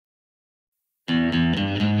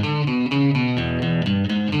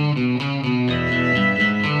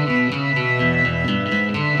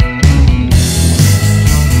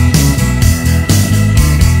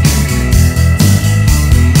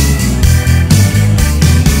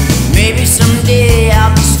someday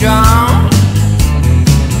I'll be strong.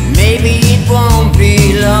 Maybe it won't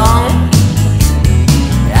be long.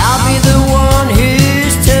 I'll be the one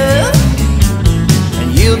who's tough, and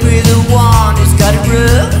you'll be the one who's got it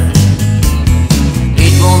rough.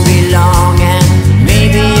 It won't be long, and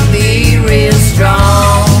maybe you'll be real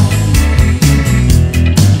strong.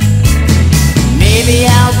 Maybe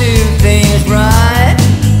I'll do things right.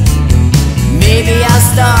 Maybe I'll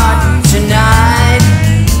start tonight.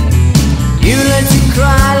 You learn to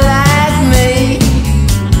cry like me.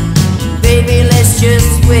 Baby, let's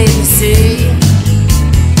just wait and see.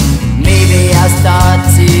 Maybe I'll start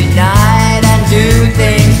tonight and do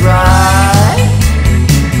things right.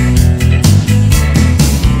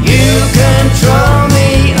 You control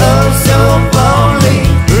me oh so boldly,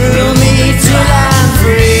 rule me till I'm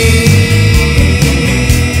free.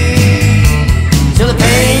 Till the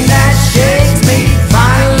pain that shakes me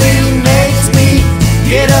finally makes me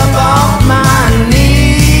get up off my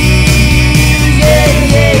knees. Yeah,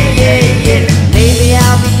 yeah, yeah, yeah. Maybe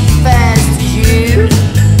I'll be fast as you.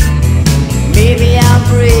 Maybe I'll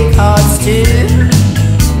break hearts too.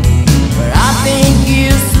 But I think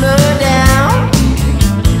you'll slow down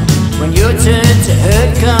when your turn to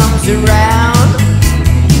hurt comes around.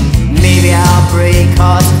 Maybe I'll break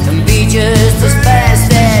hearts and be just as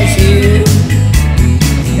fast as you.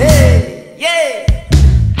 Hey, yeah.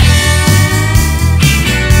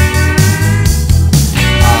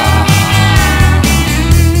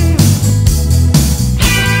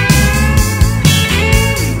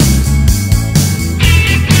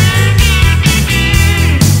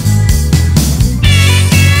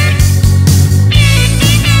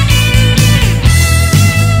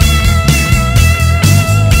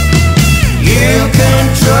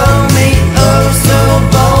 Control me oh so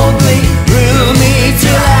boldly, rule me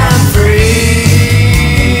till I'm free.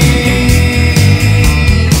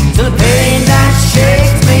 Till the pain that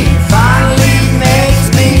shakes me finally makes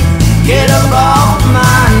me get up off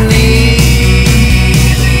my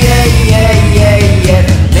knees. Yeah, yeah, yeah, yeah.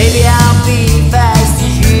 Maybe I'll be fast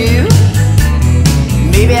as you.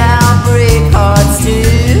 Maybe I'll break hearts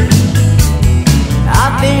too.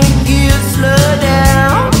 I think you'll slow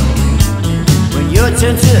down. Your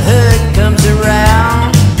turn to hurt comes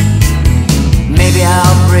around. Maybe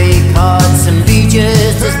I'll break